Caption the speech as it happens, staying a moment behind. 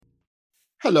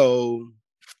Hello,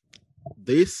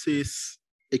 this is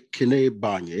Ekene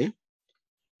Banye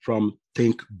from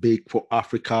Think Big for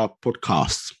Africa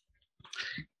podcast.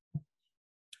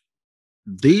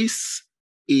 This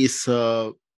is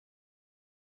a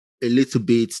little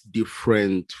bit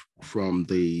different from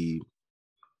the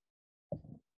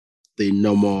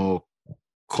normal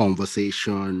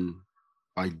conversation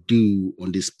I do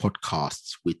on this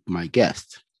podcast with my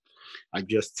guest. I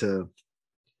just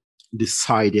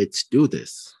decided to do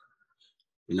this.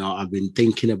 I've been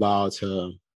thinking about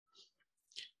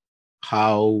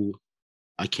how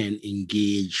I can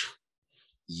engage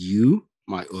you,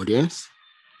 my audience,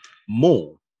 more.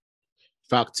 In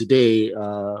fact, today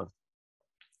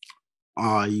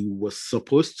I was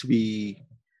supposed to be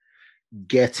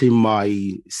getting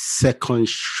my second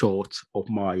shot of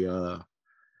my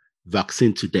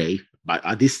vaccine today, but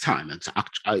at this time, it's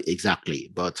actually exactly.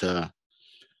 But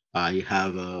I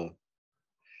have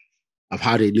I've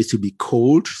had a little bit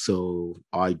cold, so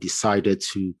I decided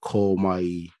to call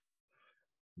my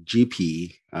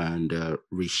GP and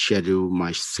reschedule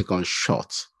my second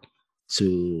shot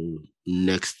to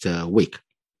next week.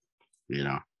 You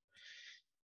know,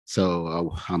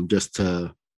 so I'm just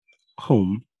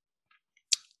home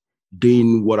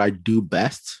doing what I do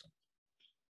best,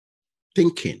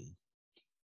 thinking,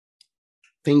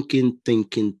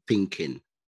 thinking.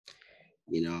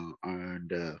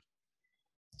 And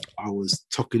I was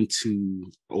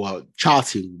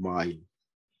chatting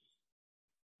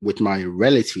with my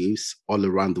relatives all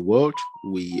around the world.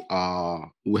 We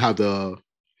have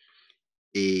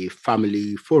a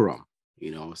family forum,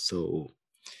 so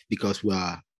because we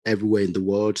are everywhere in the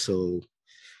world, so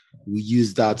we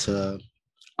use that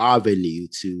avenue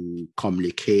to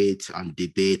communicate and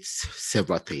debate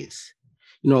several things.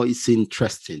 It's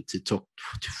interesting to talk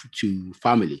to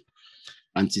family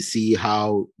and to see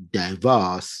how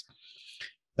diverse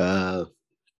uh,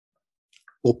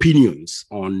 opinions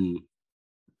on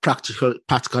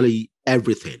practically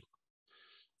everything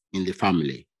in the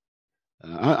family.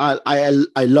 I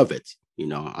love it.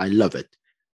 I love it.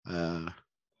 Uh,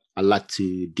 I like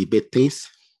to debate things,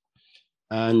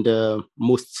 and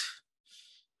most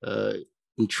uh,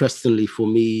 interestingly for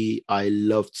me, I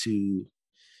love to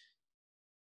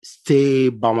stay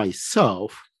by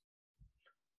myself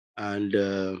and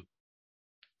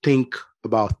think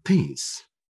about things.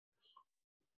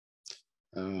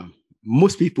 Uh,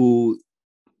 Most people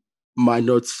might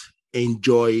not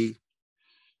enjoy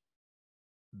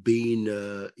being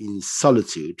in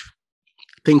solitude,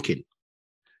 thinking,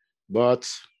 but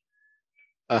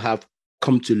I have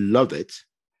come to love it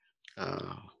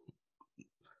uh,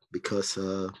 because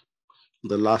the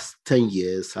last 10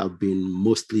 years I've been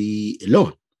mostly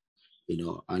alone,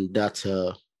 and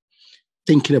that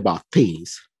thinking about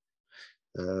things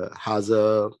has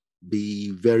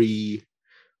be very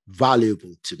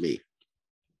valuable to me,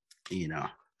 you know,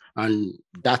 and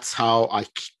that's how I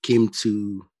came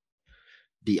to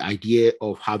the idea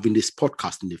of having this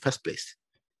podcast in the first place.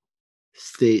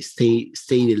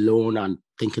 Staying alone and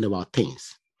thinking about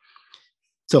things.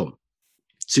 So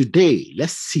today,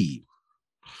 let's see.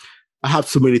 I have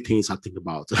so many things I think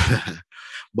about,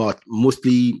 but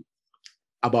mostly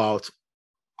about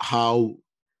how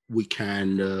we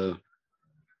can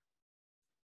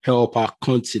help our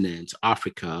continent,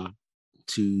 Africa,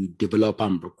 to develop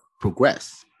and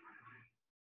progress.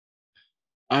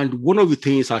 And one of the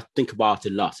things I think about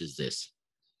a lot is this: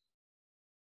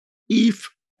 if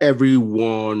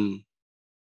everyone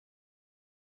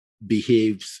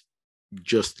behaves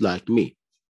just like me.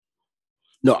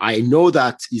 No, I know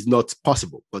that is not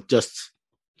possible, but just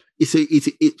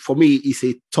for me, it's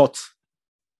a thought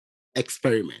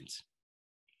experiment.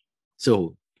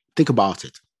 So think about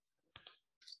it.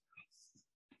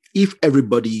 If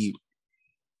everybody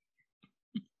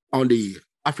on the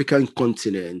African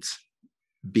continent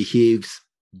behaves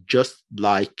just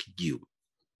like you,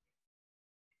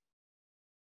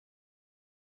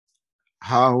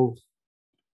 how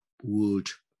would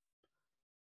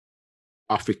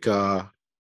Africa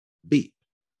be?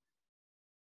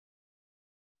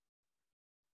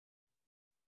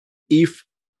 If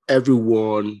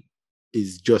everyone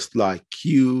is just like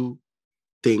you,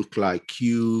 think like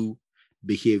you,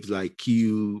 behave like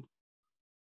you,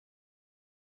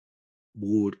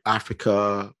 would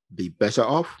Africa be better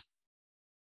off?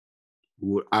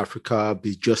 Would Africa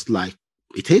be just like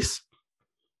it is?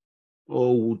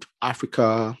 Or would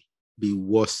Africa be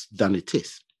worse than it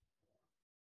is?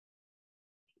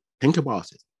 Think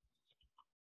about it.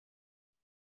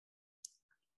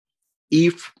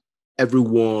 If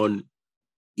everyone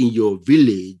in your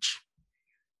village,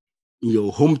 in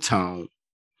your hometown,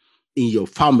 in your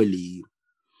family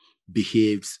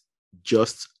behaves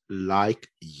just like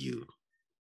you?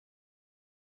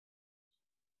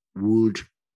 Would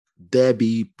there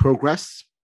be progress?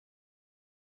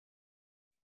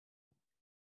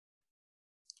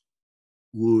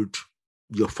 Would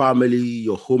your family,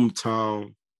 your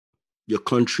hometown, your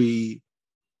country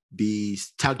be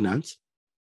stagnant?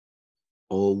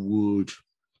 Or would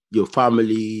your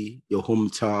family, your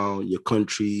hometown, your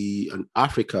country, and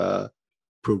Africa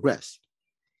progress?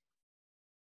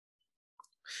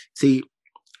 See,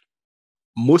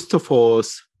 most of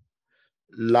us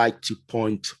like to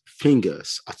point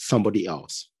fingers at somebody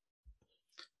else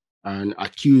and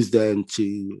accuse them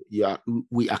to, yeah,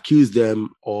 we accuse them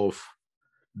of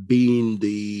being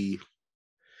the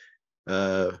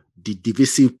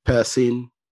divisive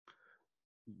person,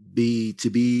 be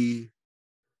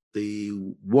the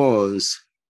ones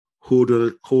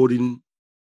holding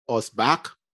us back.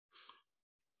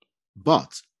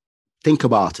 But think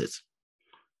about it.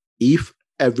 If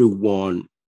everyone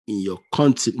in your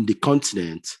in the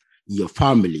continent, in your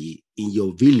family, in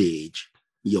your village,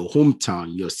 your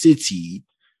hometown, your city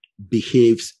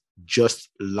behaves just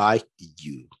like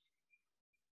you,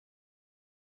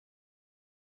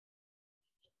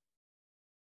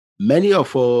 many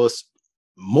of us,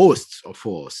 most of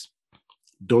us,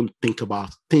 don't think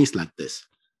about things like this.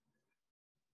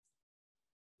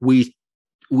 We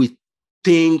we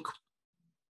think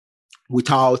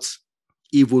without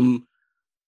even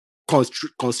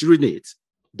considering it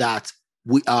that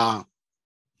we are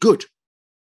good.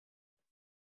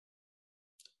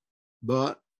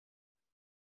 But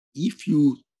if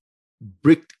you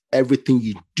break everything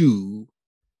you do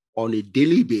on a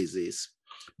daily basis,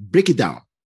 break it down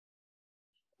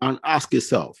and ask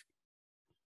yourself,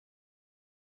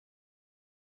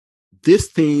 these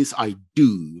things I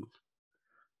do,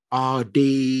 are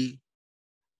they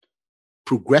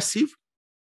progressive?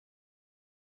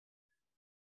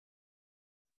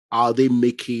 Are they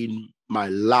making my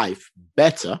life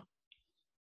better?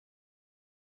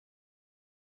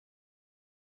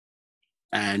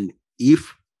 And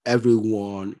if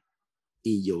everyone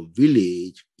in your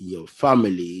village, in your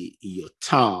family, in your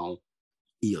town,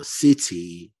 in your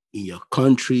city, in your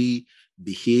country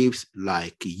behaves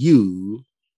like you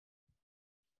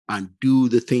and do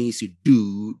the things you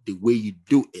do the way you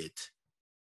do it,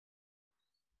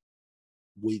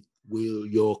 will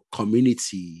your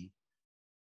community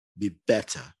be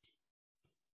better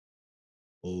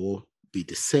or be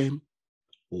the same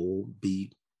or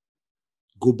be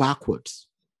go backwards?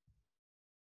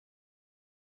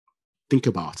 Think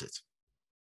about it.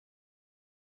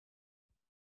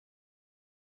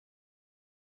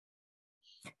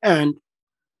 And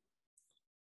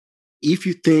if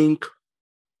you think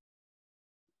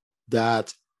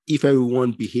that if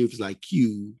everyone behaves like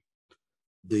you,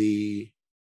 the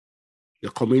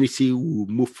your community will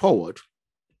move forward,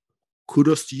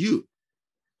 kudos to you.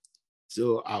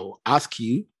 So I will ask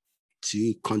you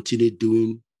to continue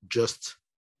doing just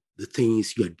the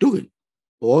things you are doing,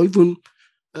 or even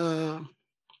uh,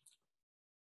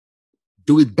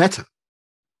 do it better.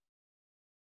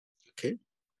 Okay.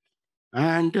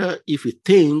 And if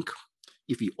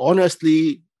you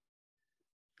honestly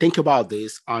think about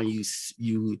this, and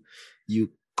you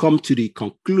come to the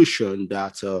conclusion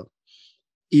that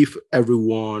if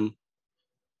everyone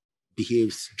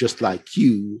behaves just like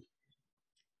you,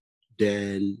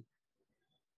 then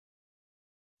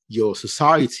your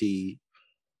society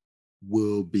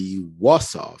will be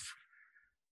worse off.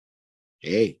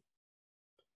 Hey,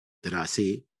 then I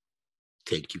say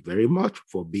thank you very much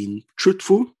for being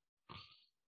truthful,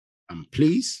 and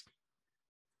please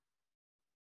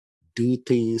do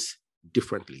things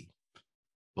differently.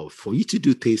 But for you to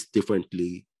do things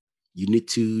differently, you need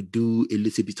to do a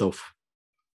little bit of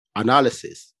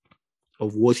analysis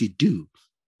of what you do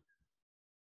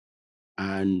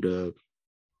and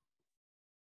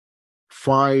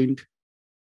find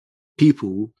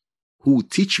people who will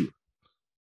teach you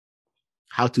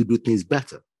how to do things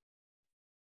better.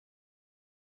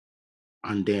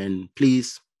 And then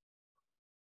please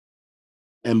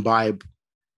imbibe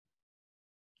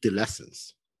the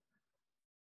lessons.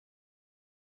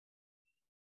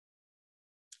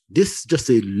 This is just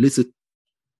a little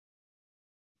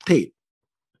tape.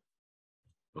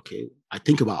 Okay. I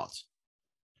think about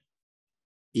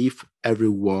if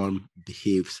everyone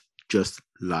behaves just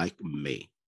like me,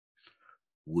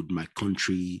 would my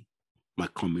country, my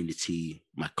community,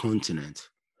 my continent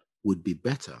would be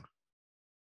better?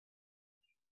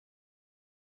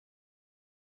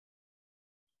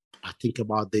 I think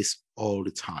about this all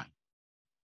the time.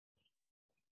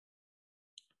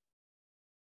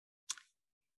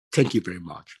 Thank you very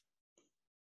much.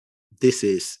 This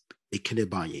is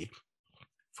Ikenebanye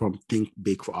from Think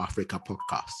Big for Africa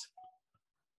podcast.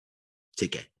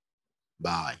 Take care.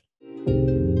 Bye.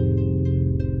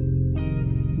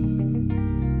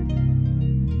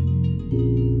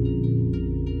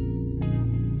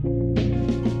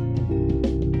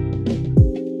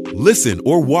 Listen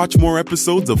or watch more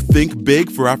episodes of Think Big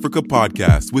for Africa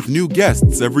podcast with new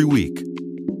guests every week.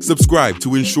 Subscribe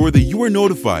to ensure that you are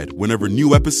notified whenever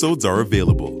new episodes are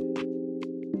available.